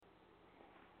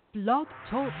Blog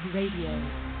Talk Radio.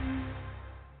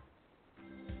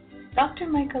 Dr.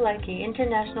 Michael Likey,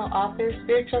 international author,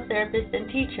 spiritual therapist,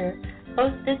 and teacher,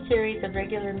 hosts this series of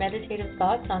regular meditative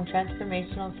thoughts on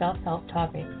transformational self-help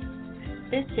topics.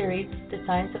 This series, The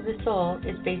Science of the Soul,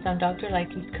 is based on Dr.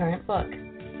 Likey's current book.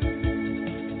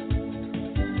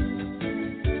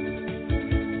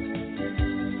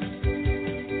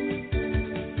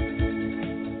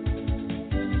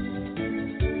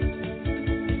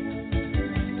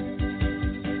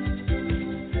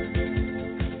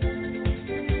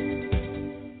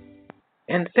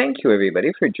 And thank you,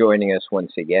 everybody, for joining us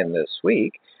once again this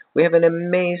week. We have an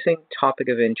amazing topic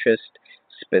of interest,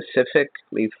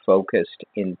 specifically focused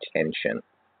intention.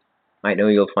 I know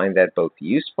you'll find that both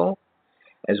useful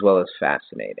as well as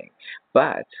fascinating.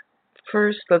 But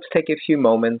first, let's take a few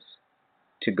moments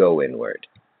to go inward.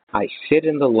 I sit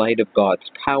in the light of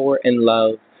God's power and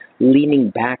love, leaning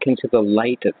back into the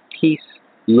light of peace,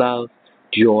 love,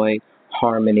 joy,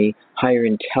 harmony, higher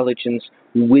intelligence,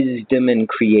 wisdom, and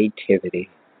creativity.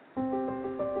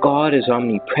 God is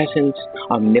omnipresent,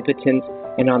 omnipotent,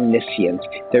 and omniscient.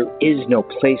 There is no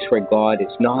place where God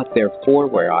is not. Therefore,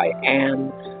 where I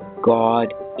am,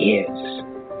 God is.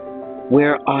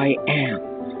 Where I am,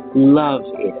 love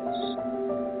is.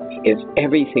 If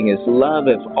everything is love,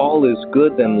 if all is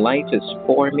good, then life is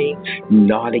for me,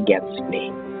 not against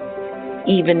me.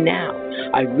 Even now,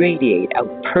 I radiate out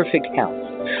perfect health.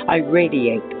 I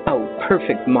radiate out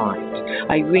perfect mind.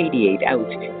 I radiate out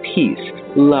peace,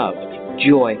 love,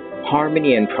 joy,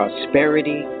 harmony, and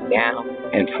prosperity now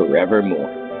and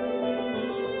forevermore.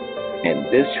 And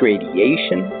this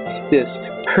radiation, this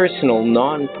personal,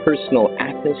 non-personal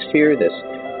atmosphere, this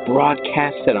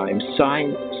broadcast that I'm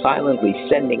silently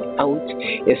sending out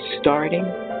is starting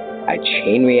a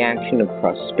chain reaction of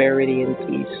prosperity and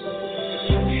peace.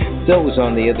 Those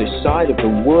on the other side of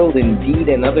the world, indeed,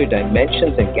 in other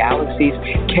dimensions and galaxies,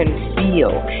 can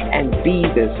feel and be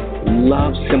this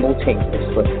love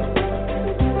simultaneously.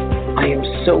 I am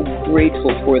so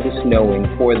grateful for this knowing,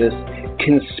 for this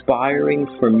conspiring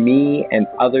for me and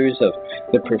others of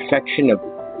the perfection of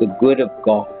the good of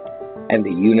God and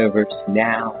the universe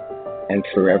now and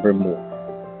forevermore.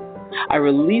 I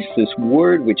release this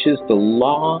word, which is the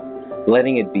law,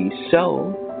 letting it be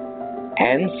so,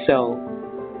 and so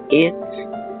it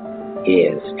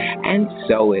is, and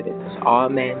so it is.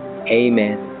 Amen,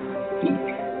 amen,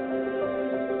 amen.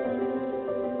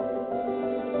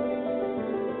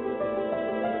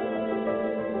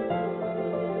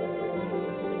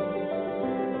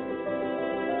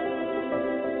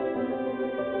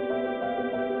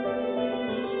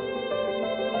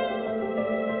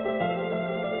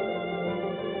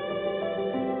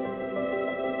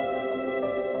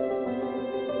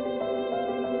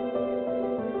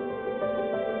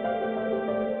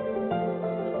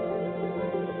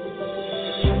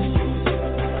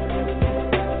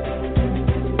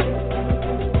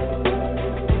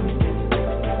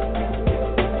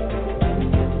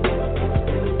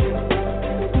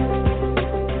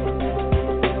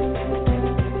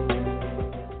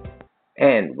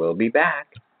 And we'll be back.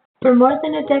 For more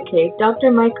than a decade,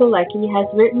 Dr. Michael Likey has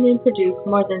written and produced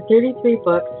more than 33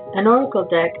 books, an oracle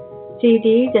deck,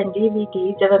 CDs, and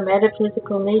DVDs of a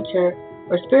metaphysical nature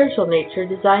or spiritual nature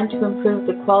designed to improve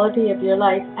the quality of your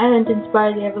life and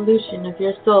inspire the evolution of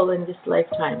your soul in this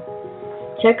lifetime.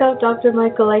 Check out Dr.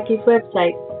 Michael Likey's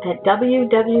website at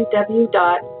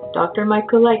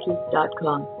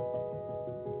www.drmichaellikey.com.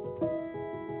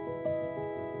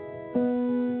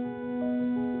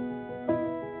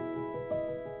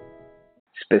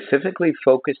 Specifically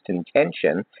focused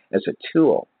intention as a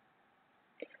tool.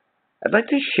 I'd like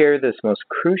to share this most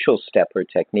crucial step or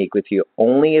technique with you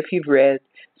only if you've read,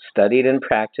 studied, and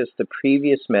practiced the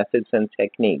previous methods and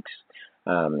techniques,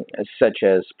 such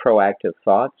as proactive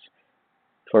thoughts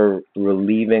for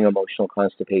relieving emotional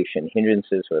constipation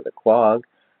hindrances or the clog,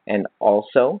 and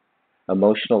also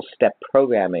emotional step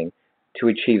programming to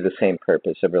achieve the same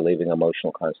purpose of relieving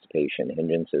emotional constipation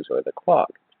hindrances or the clog.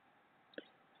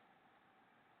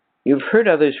 You've heard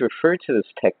others refer to this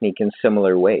technique in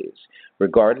similar ways,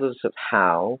 regardless of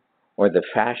how or the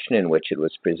fashion in which it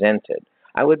was presented.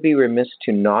 I would be remiss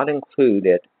to not include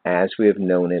it as we have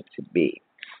known it to be.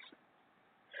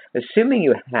 Assuming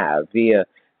you have, via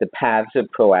the paths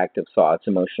of proactive thoughts,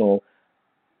 emotional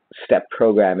step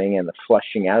programming, and the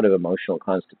flushing out of emotional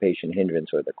constipation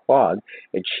hindrance or the clog,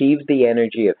 achieved the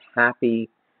energy of happy,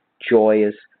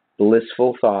 joyous,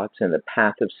 blissful thoughts and the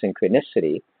path of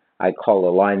synchronicity, I call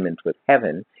alignment with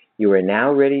heaven, you are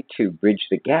now ready to bridge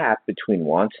the gap between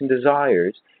wants and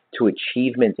desires to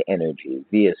achievement energy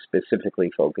via specifically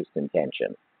focused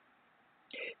intention.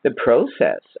 The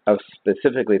process of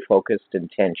specifically focused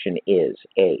intention is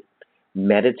A.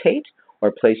 Meditate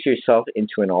or place yourself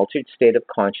into an altered state of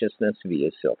consciousness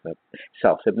via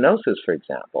self-hypnosis, for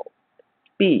example.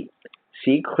 B.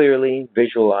 See clearly,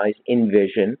 visualize,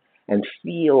 envision, and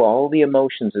feel all the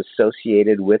emotions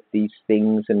associated with these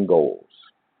things and goals.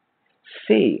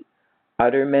 C.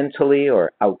 Utter mentally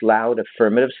or out loud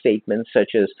affirmative statements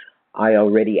such as, I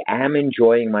already am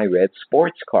enjoying my red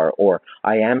sports car, or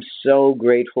I am so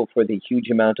grateful for the huge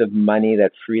amount of money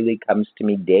that freely comes to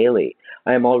me daily.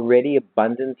 I am already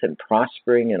abundant and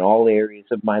prospering in all areas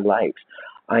of my life.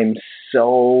 I'm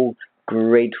so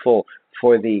grateful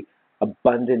for the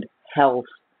abundant health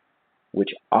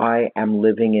which I am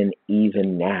living in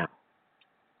even now.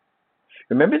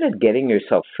 Remember that getting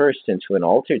yourself first into an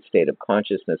altered state of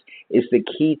consciousness is the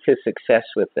key to success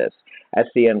with this, as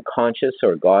the unconscious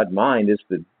or God mind is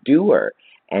the doer,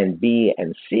 and B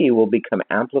and C will become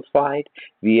amplified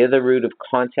via the route of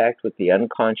contact with the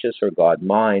unconscious or God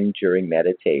mind during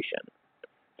meditation.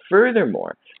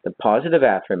 Furthermore, the positive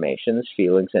affirmations,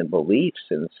 feelings, and beliefs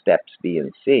in steps B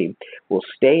and C will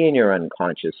stay in your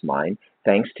unconscious mind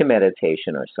thanks to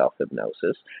meditation or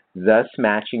self-hypnosis, thus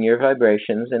matching your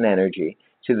vibrations and energy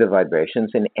to the vibrations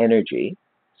and energy,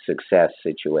 success,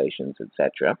 situations,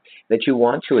 etc., that you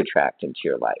want to attract into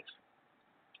your life.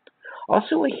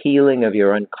 Also, a healing of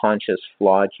your unconscious,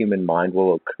 flawed human mind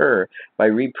will occur by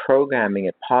reprogramming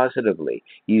it positively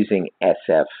using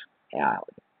SFL.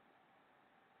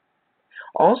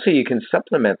 Also, you can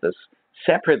supplement this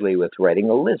separately with writing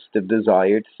a list of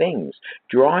desired things,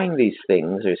 drawing these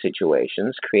things or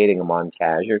situations, creating a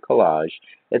montage or collage,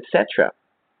 etc.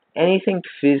 Anything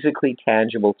physically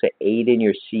tangible to aid in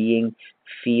your seeing,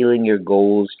 feeling your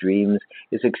goals, dreams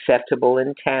is acceptable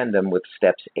in tandem with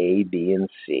steps A, B, and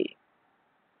C.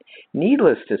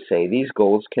 Needless to say, these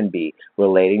goals can be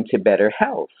relating to better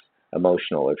health,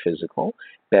 emotional or physical,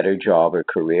 better job or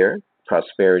career,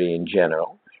 prosperity in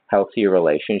general, healthier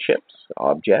relationships,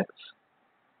 objects,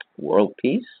 world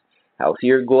peace,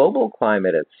 healthier global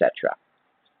climate, etc.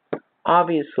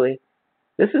 Obviously,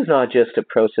 this is not just a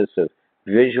process of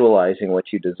visualizing what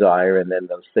you desire and then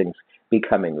those things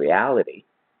becoming reality,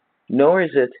 nor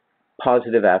is it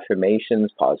positive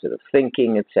affirmations, positive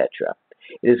thinking, etc.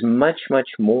 It is much, much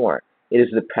more. It is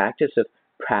the practice of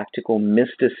practical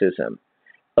mysticism,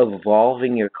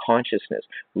 evolving your consciousness,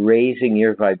 raising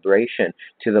your vibration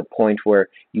to the point where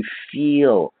you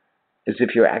feel as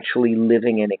if you're actually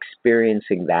living and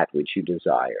experiencing that which you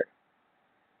desire.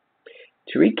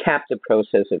 To recap the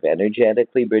process of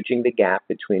energetically bridging the gap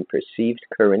between perceived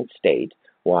current state,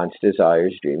 wants,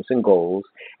 desires, dreams, and goals,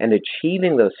 and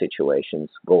achieving those situations,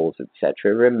 goals,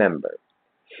 etc., remember,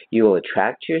 you will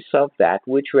attract to yourself that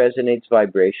which resonates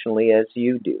vibrationally as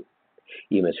you do.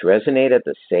 You must resonate at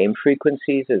the same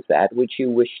frequencies as that which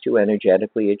you wish to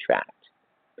energetically attract.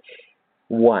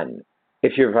 1.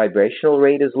 If your vibrational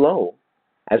rate is low,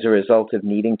 as a result of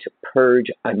needing to purge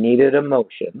unneeded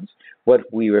emotions, what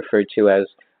we refer to as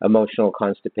emotional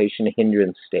constipation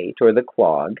hindrance state, or the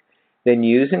clog, then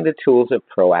using the tools of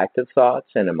proactive thoughts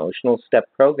and emotional step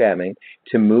programming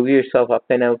to move yourself up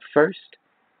and out first.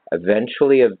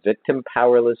 Eventually, a victim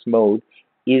powerless mode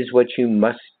is what you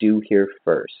must do here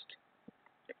first.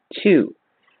 2.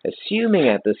 Assuming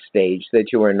at this stage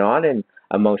that you are not in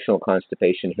emotional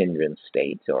constipation hindrance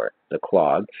state, or the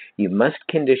clog, you must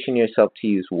condition yourself to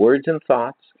use words and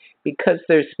thoughts because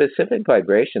their specific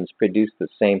vibrations produce the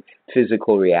same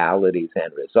physical realities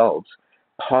and results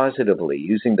positively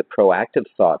using the proactive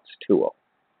thoughts tool.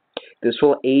 This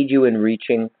will aid you in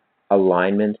reaching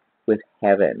alignment with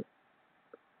heaven.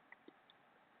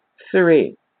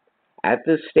 3. At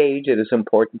this stage, it is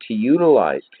important to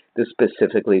utilize the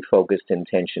specifically focused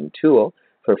intention tool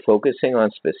for focusing on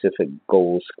specific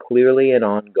goals clearly and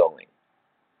ongoing.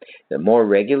 The more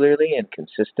regularly and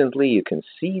consistently you can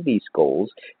see these goals,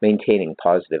 maintaining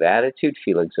positive attitude,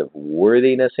 feelings of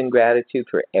worthiness and gratitude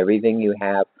for everything you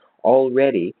have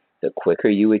already, the quicker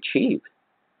you achieve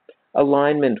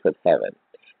alignment with heaven.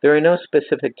 There are no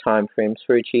specific time frames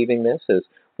for achieving this, as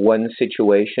one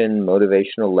situation,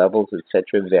 motivational levels,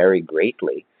 etc. vary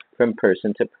greatly from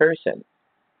person to person.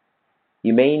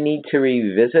 You may need to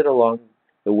revisit along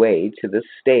the way to this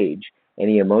stage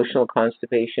any emotional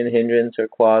constipation, hindrance, or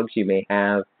clogs you may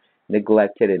have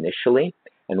neglected initially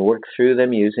and work through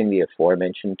them using the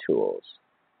aforementioned tools.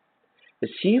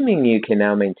 Assuming you can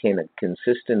now maintain a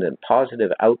consistent and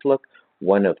positive outlook,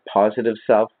 one of positive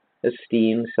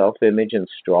self-esteem, self-image, and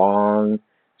strong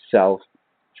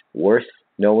self-worth,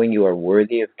 knowing you are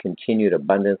worthy of continued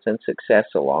abundance and success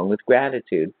along with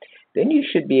gratitude, then you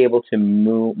should be able to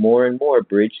more and more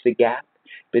bridge the gap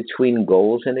between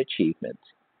goals and achievements.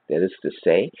 That is to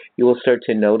say, you will start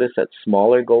to notice that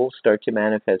smaller goals start to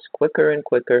manifest quicker and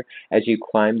quicker as you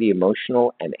climb the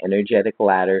emotional and energetic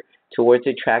ladder towards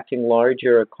attracting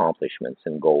larger accomplishments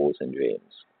and goals and dreams.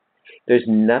 There's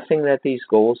nothing that these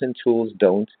goals and tools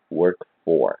don't work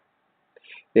for.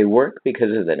 They work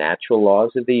because of the natural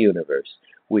laws of the universe,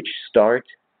 which state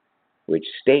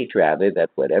that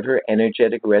whatever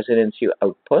energetic resonance you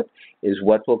output is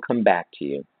what will come back to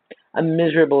you. A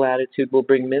miserable attitude will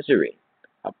bring misery.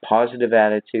 A positive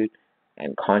attitude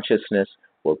and consciousness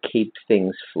will keep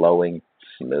things flowing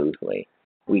smoothly.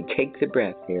 We take the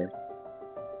breath here.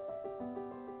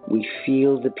 We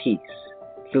feel the peace,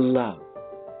 the love,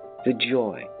 the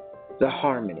joy, the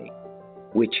harmony,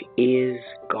 which is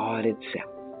God itself.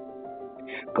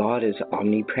 God is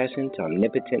omnipresent,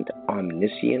 omnipotent,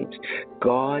 omniscient.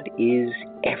 God is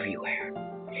everywhere.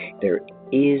 There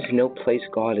is no place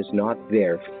God is not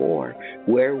there, for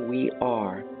where we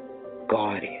are,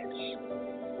 God is.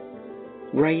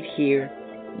 Right here,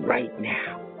 right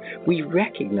now, we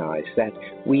recognize that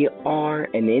we are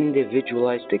an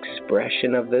individualized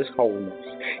expression of this wholeness,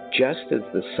 just as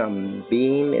the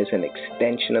sunbeam is an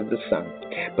extension of the sun,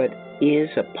 but is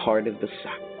a part of the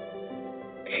sun.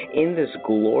 In this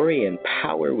glory and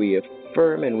power, we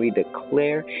affirm and we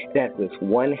declare that with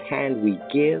one hand we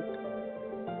give,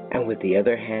 and with the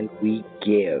other hand we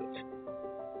give.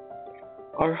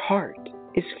 Our heart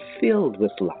is filled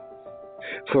with love,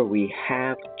 for we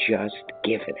have just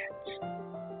given it.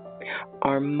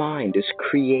 Our mind is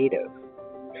creative,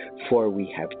 for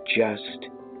we have just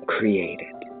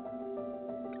created.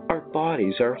 Our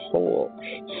bodies are whole,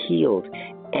 healed,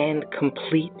 and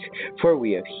complete, for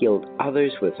we have healed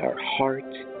others with our heart,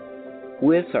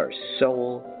 with our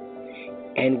soul,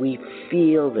 and we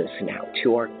feel this now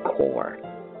to our core.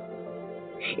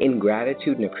 In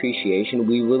gratitude and appreciation,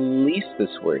 we release this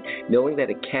word, knowing that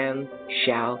it can,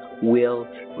 shall, will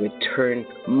return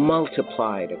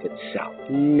multiplied of itself,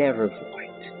 never void.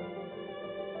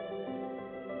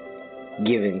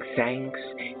 Giving thanks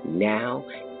now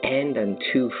and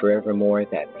unto forevermore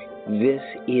that this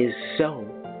is so,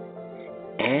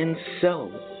 and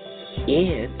so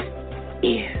it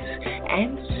is,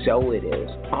 and so it is.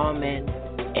 Amen,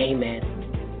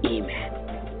 amen, amen.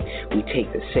 We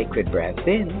take the sacred breath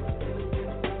in,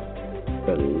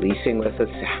 releasing with a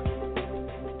sound.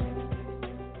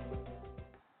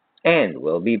 And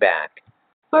we'll be back.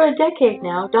 For a decade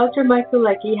now, Dr. Michael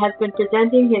Likey has been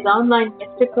presenting his online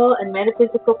mystical and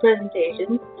metaphysical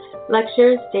presentations,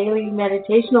 lectures, daily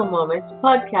meditational moments,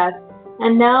 podcasts,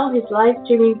 and now his live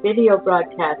streaming video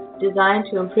broadcasts designed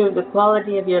to improve the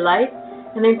quality of your life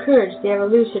and encourage the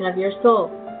evolution of your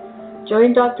soul.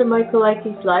 Join Dr. Michael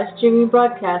Likey's live streaming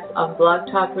broadcasts on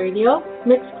Blog Talk Radio,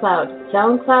 Mixcloud,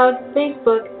 SoundCloud,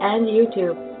 Facebook, and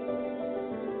YouTube.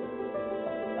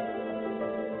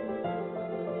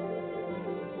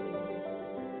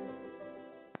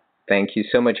 Thank you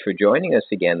so much for joining us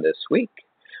again this week.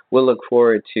 We'll look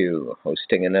forward to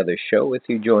hosting another show with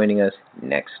you joining us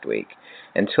next week.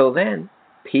 Until then,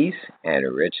 peace and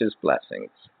richest blessings.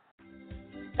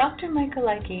 Dr. Michael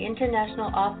Likey, international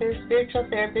author, spiritual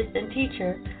therapist, and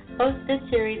teacher, hosts this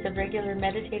series of regular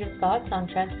meditative thoughts on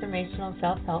transformational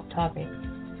self-help topics.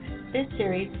 This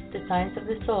series, The Science of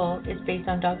the Soul, is based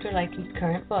on Dr. Likey's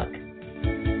current book,